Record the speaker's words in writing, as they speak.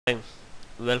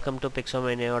Welcome to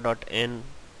Pixomania.in.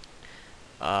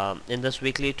 In this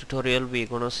weekly tutorial we're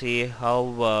gonna see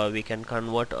how we can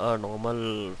convert a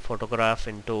normal photograph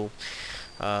into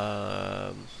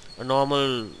uh, a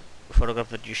normal photograph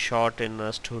that you shot in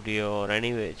a studio or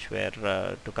anywhere where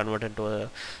to convert into a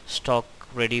stock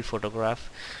ready photograph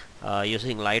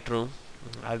using Lightroom.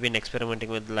 I've been experimenting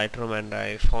with Lightroom and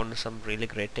I found some really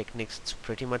great techniques. It's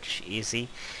pretty much easy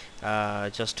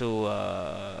just to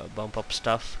bump up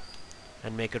stuff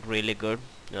and make it really good.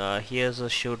 Here's a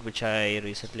shoot which I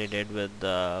recently did with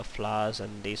flowers,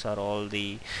 and these are all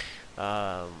the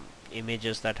um,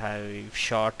 images that I've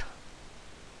shot.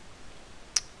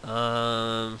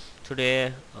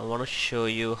 Today I want to show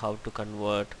you how to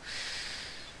convert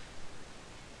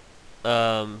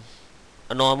um,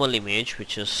 a normal image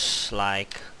which is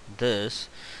like this.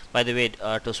 By the way,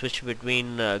 to switch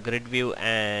between grid view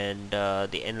and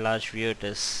the enlarged view, it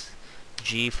is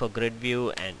G for grid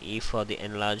view and E for the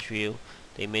enlarged view.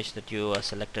 The image that you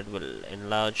selected will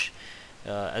enlarge.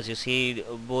 As you see,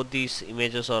 both these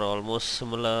images are almost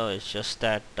similar. It's just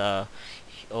that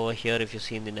over here, if you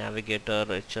see in the navigator,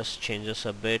 it just changes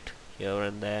a bit here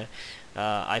and there.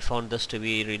 I found this to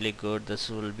be really good. This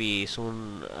will be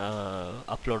soon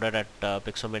uploaded at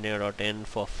Pixomania.in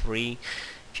for free.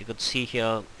 If you could see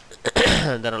here,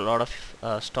 there are a lot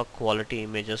of stock quality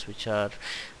images which are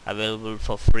available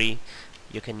for free.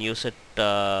 You can use it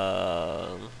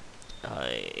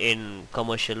in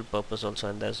commercial purpose also,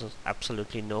 and there's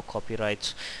absolutely no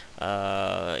copyrights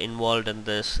involved in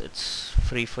this. It's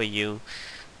free for you.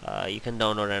 You can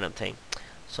download anything.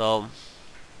 So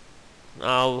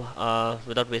now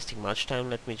without wasting much time,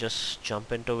 let me just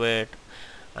jump into it.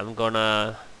 I'm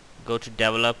gonna go to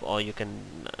develop, or you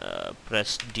can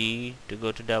press D to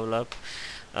go to develop.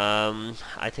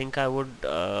 I think I would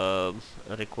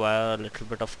require a little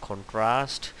bit of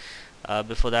contrast.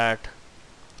 Before that,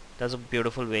 there's a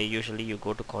beautiful way. Usually you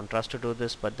go to contrast to do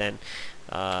this, but then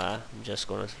I'm just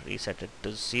gonna reset it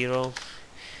to 0,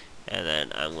 and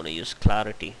then I'm gonna use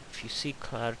clarity. If you see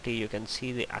clarity, you can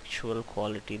see the actual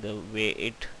quality, the way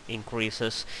it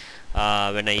increases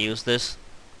when I use this,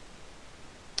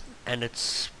 and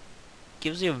it's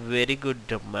gives you a very good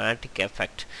dramatic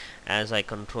effect as I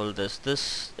control this.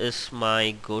 This is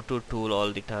my go-to tool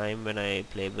all the time when I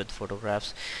play with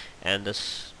photographs, and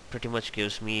this pretty much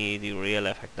gives me the real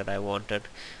effect that I wanted.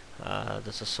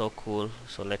 This is so cool.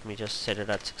 So let me just set it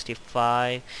at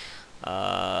 65,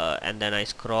 and then I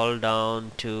scroll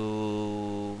down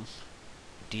to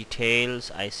details.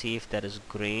 I see if there is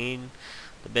grain.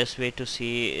 The best way to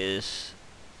see is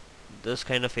this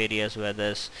kind of areas where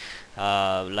there's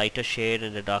lighter shade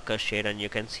and a darker shade, and you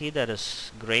can see there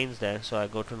is grains there. So I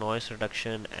go to noise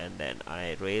reduction and then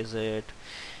I raise it,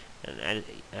 and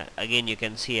again you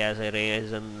can see as I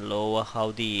raise and lower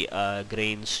how the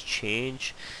grains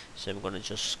change. So I'm gonna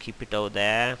just keep it out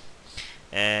there.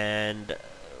 And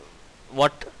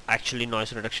what actually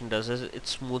noise reduction does is it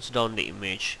smooths down the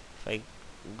image. If I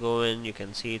go in, you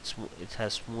can see it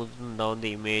has smoothed down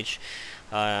the image.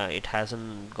 It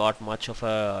hasn't got much of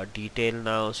a detail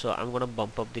now, so I'm gonna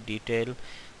bump up the detail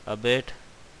a bit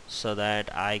so that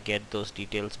I get those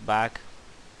details back.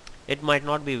 It might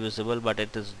not be visible, but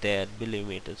it is there. Believe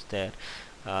me, it is there.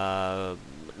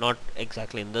 Not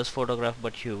exactly in this photograph,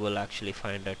 but you will actually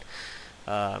find it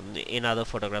in other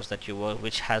photographs that you work,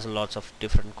 which has lots of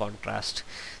different contrast.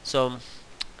 So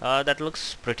that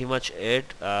looks pretty much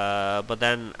it, but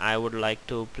then I would like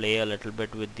to play a little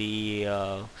bit with the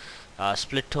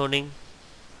split toning.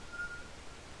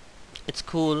 It's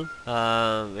cool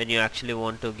when you actually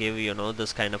want to give, you know,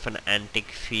 this kind of an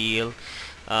antique feel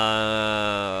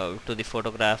to the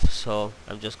photograph. So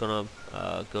I'm just gonna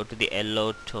go to the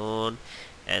yellow tone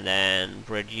and then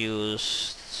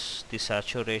reduce the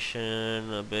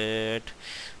saturation a bit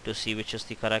to see which is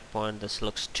the correct point. This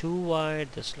looks too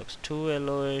white, this looks too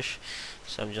yellowish,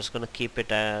 so I'm just gonna keep it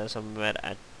somewhere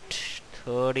at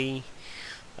 30,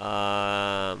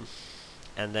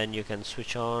 and then you can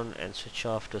switch on and switch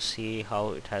off to see how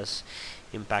it has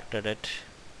impacted it.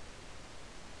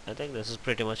 I think this is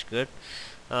pretty much good.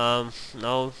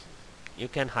 Now you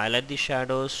can highlight the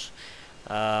shadows.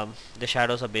 The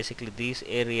shadows are basically this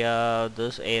area,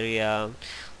 this area,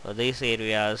 these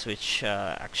areas which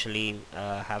actually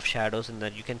have shadows in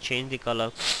that. You can change the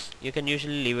color. You can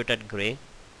usually leave it at gray,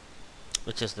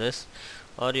 which is this,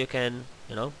 or you can,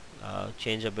 you know,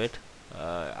 change a bit.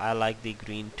 I like the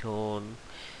green tone.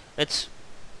 It's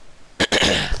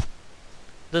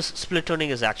this split toning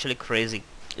is actually crazy.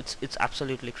 It's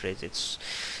absolutely crazy. It's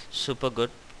super good.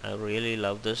 I really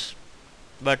love this.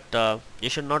 but you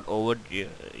should not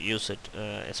use it,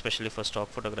 especially for stock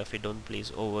photography. Don't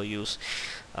please overuse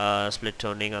split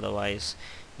toning, otherwise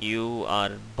you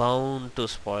are bound to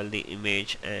spoil the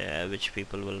image, which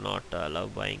people will not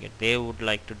love buying it. They would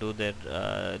like to do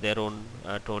their own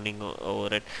toning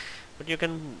over it, but you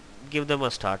can give them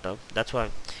a starter. That's why.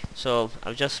 So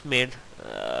I've just made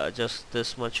just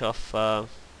this much of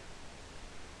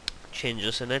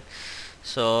changes in it.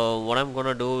 So what I'm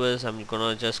gonna do is I'm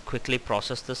gonna just quickly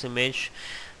process this image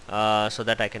so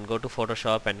that I can go to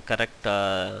Photoshop and correct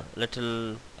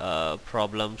little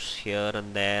problems here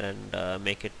and there, and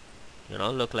make it, you know,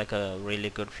 look like a really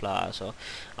good flower. So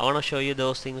I want to show you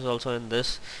those things also in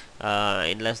this.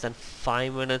 In less than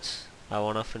 5 minutes I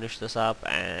want to finish this up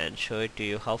and show it to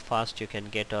you how fast you can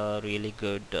get a really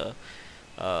good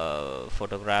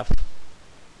photograph.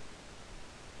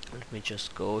 Let me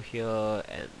just go here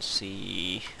and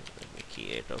see. Let me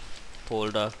create a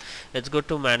folder. It's good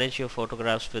to manage your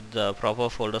photographs with the proper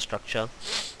folder structure.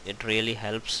 It really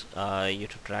helps you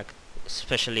to track,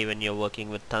 especially when you're working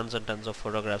with tons and tons of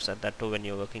photographs, and that too when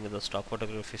you're working in the stock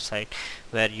photography site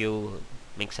where you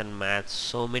mix and match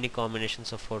so many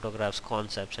combinations of photographs,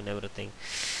 concepts and everything.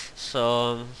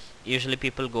 So usually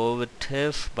people go with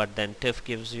TIFF, but then TIFF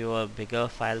gives you a bigger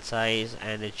file size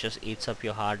and it just eats up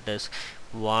your hard disk.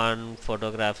 One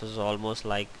photograph is almost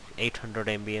like 800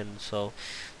 MB, and so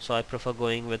I prefer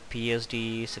going with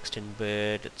PSD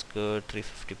 16-bit. It's good.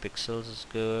 350 pixels is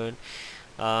good.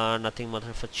 Nothing much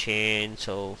of a change.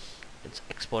 So it's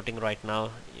exporting right now.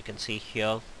 You can see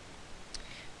here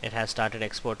it has started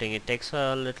exporting. It takes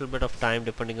a little bit of time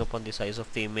depending upon the size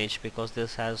of the image, because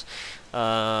this has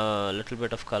a little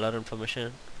bit of color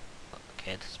information.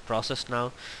 Okay, it's processed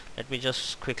now. Let me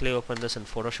just quickly open this in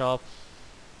Photoshop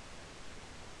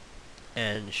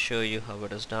and show you how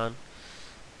it is done.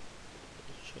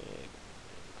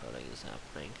 Coloring is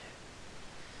happening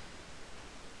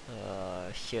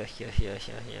here.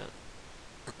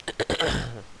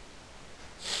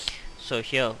 So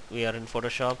here we are in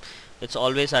Photoshop. It's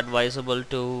always advisable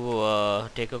to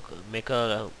make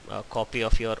a copy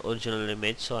of your original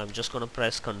image. So I'm just gonna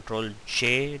press Ctrl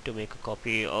J to make a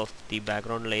copy of the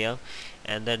background layer,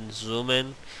 and then zoom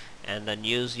in, and then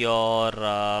use your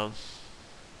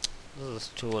this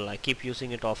tool. I keep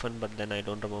using it often, but then I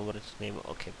don't remember its name.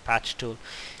 Okay, patch tool.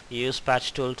 Use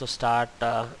patch tool to start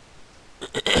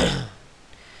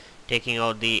taking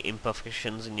out the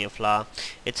imperfections in your flower.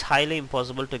 It's highly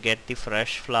impossible to get the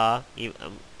fresh flower,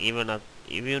 even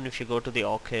if you go to the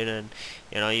orchid and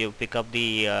you pick up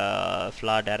the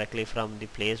flower directly from the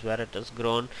place where it has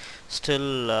grown.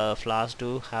 Still flowers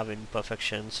do have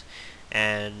imperfections,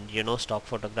 and stock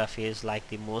photography is like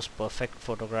the most perfect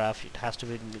photograph. It has to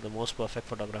be the most perfect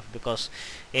photograph because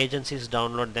agencies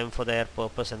download them for their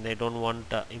purpose, and they don't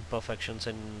want imperfections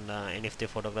in any of the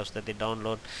photographs that they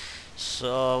download.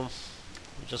 So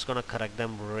I'm just gonna correct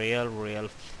them real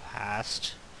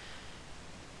fast.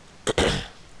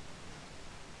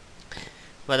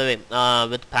 By the way,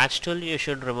 with patch tool you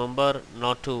should remember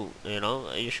not to,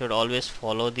 you should always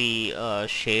follow the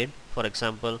shade. For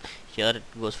example, here it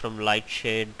goes from light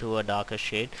shade to a darker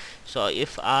shade. So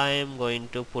if I am going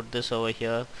to put this over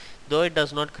here, though it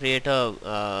does not create a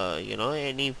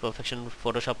any perfection,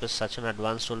 Photoshop is such an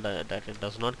advanced tool that it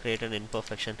does not create an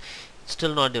imperfection. It's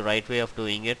still not the right way of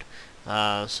doing it.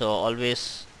 So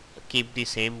always keep the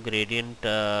same gradient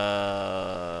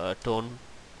tone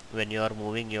when you are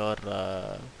moving your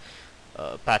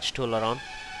patch tool around.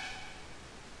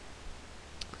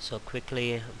 So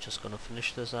quickly I'm just gonna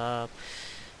finish this up.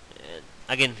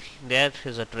 Again, there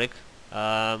is a trick.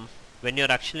 When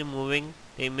you're actually moving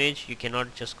the image, you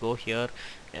cannot just go here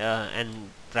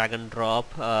and drag and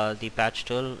drop the patch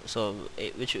tool,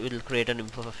 which will create an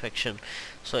imperfection.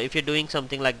 So if you're doing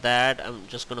something like that, I'm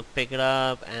just gonna pick it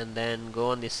up and then go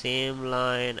on the same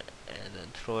line and then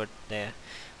throw it there.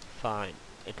 Fine,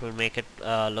 it will make it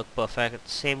look perfect.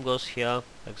 Same goes here.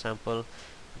 For example,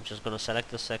 I'm just gonna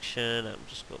select this section. I'm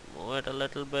just gonna move it a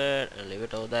little bit and leave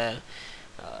it over there.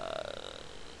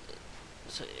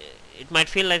 So it might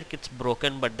feel like it's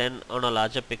broken, but then on a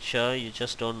larger picture you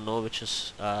just don't know which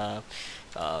is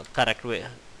correct way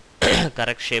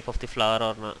correct shape of the flower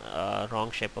or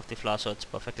wrong shape of the flower. So it's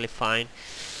perfectly fine.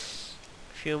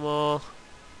 Few more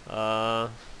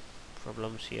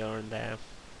problems here and there.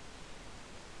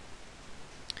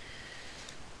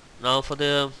 Now for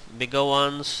the bigger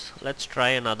ones, let's try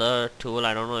another tool.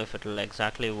 I don't know if it will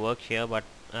exactly work here, but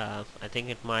I think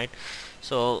it might.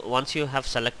 So once you have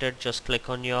selected, just click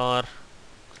on your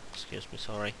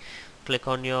click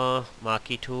on your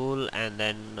marquee tool and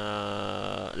then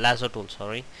lasso tool,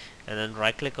 sorry, and then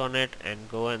right click on it and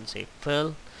go and say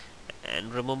fill,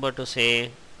 and remember to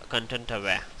say content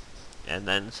aware, and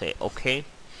then say OK.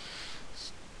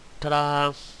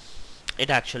 Ta-da! It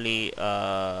actually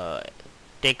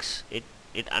takes it,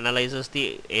 it analyzes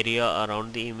the area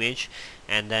around the image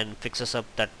and then fixes up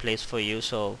that place for you.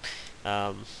 So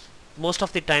most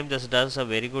of the time this does a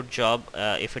very good job.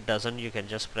 If it doesn't, you can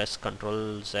just press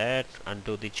Ctrl Z,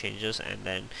 undo the changes, and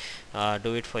then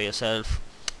do it for yourself.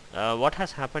 What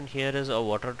has happened here is a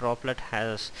water droplet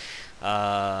has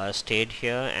stayed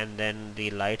here, and then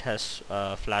the light has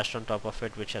flashed on top of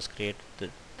it, which has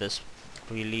created this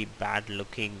really bad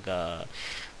looking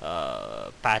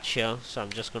patch here. So I'm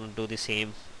just going to do the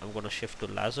same. I'm going to shift to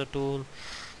lasso tool,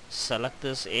 select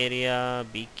this area,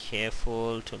 be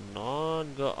careful to not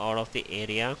go out of the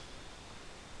area,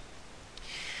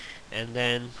 and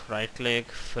then right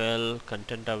click, fill,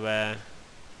 content aware,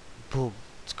 boom,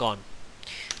 it's gone.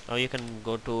 Now you can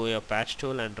go to your patch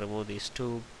tool and remove these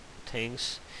two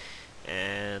things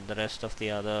and the rest of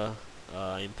the other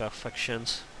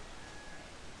imperfections,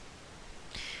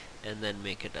 and then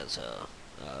make it as a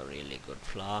really good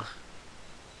flower.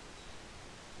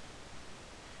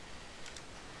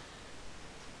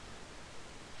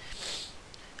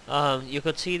 You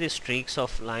could see the streaks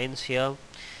of lines here.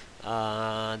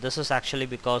 This is actually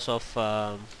because of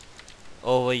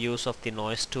overuse of the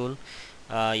noise tool.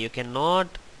 You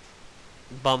cannot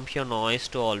bump your noise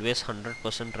to always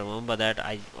 100%. Remember that.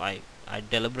 I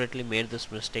deliberately made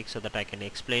this mistake so that I can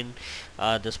explain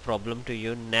this problem to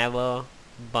you. Never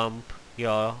bump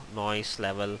your noise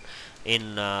level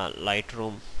in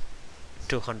Lightroom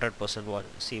to 100%.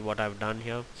 See what I've done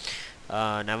here.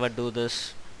 Never do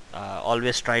this.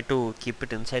 Always try to keep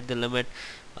it inside the limit.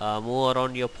 Move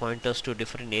around your pointers to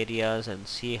different areas and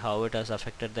see how it has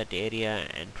affected that area,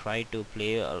 and try to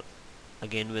play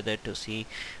again with it to see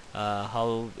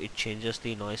how it changes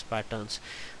the noise patterns.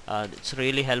 It's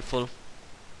really helpful,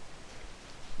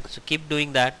 so keep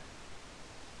doing that.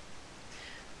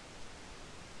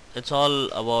 It's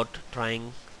all about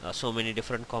trying so many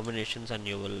different combinations, and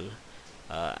you will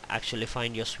actually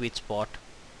find your sweet spot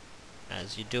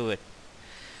as you do it.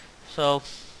 So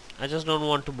I just don't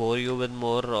want to bore you with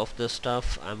more of this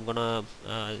stuff. I'm gonna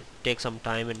take some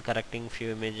time in correcting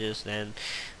few images, then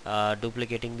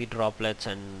duplicating the droplets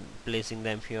and placing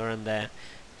them here and there.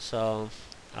 So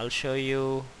I'll show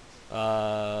you,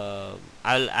 I'll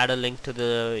add a link to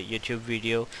the YouTube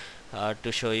video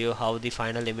to show you how the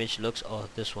final image looks. Oh,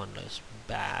 this one is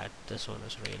bad. This one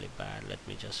is really bad. Let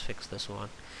me just fix this one.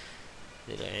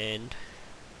 The end.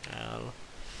 I'll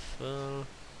fill.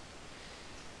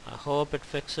 I hope it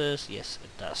fixes. Yes,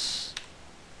 it does.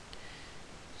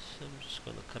 So I'm just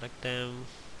gonna correct them.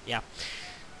 Yeah.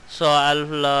 So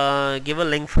I'll give a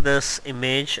link for this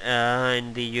image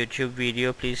in the YouTube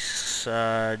video. Please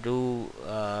do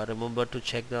remember to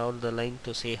check out the link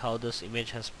to see how this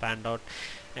image has panned out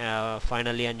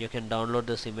finally, and you can download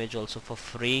this image also for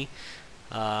free.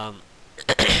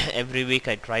 Every week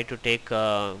I try to take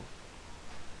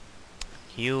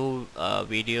new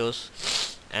videos,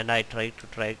 and I try to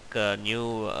track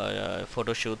new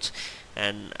photo shoots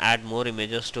and add more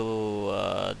images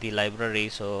to the library,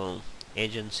 so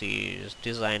agencies,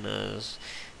 designers,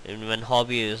 even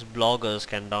hobbyists, bloggers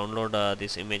can download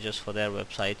these images for their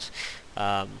websites.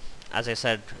 As I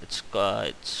said, it's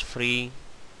free.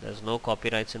 There's no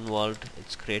copyrights involved.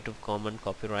 It's Creative Commons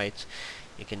copyrights.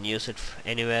 You can use it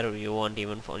anywhere you want,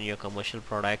 even on your commercial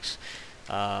products.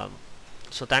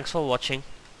 So thanks for watching.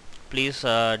 Please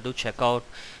do check out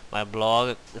my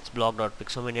blog. It's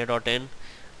blog.pixomania.in.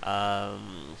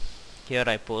 Here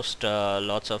I post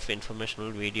lots of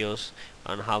informational videos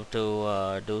on how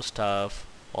to do stuff,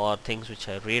 or things which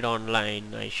I read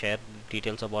online. I share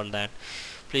details about that.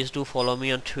 Please do follow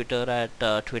me on Twitter at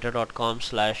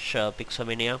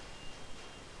twitter.com/Pixomania,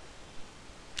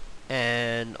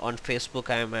 and on Facebook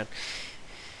I am at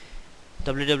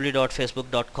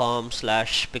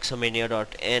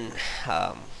www.facebook.com/pixomania.in.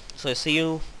 So I see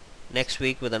you next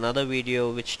week with another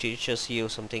video which teaches you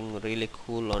something really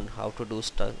cool on how to do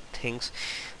things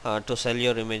to sell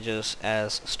your images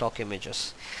as stock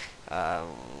images.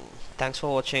 Thanks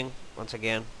for watching once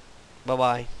again. Bye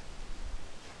bye.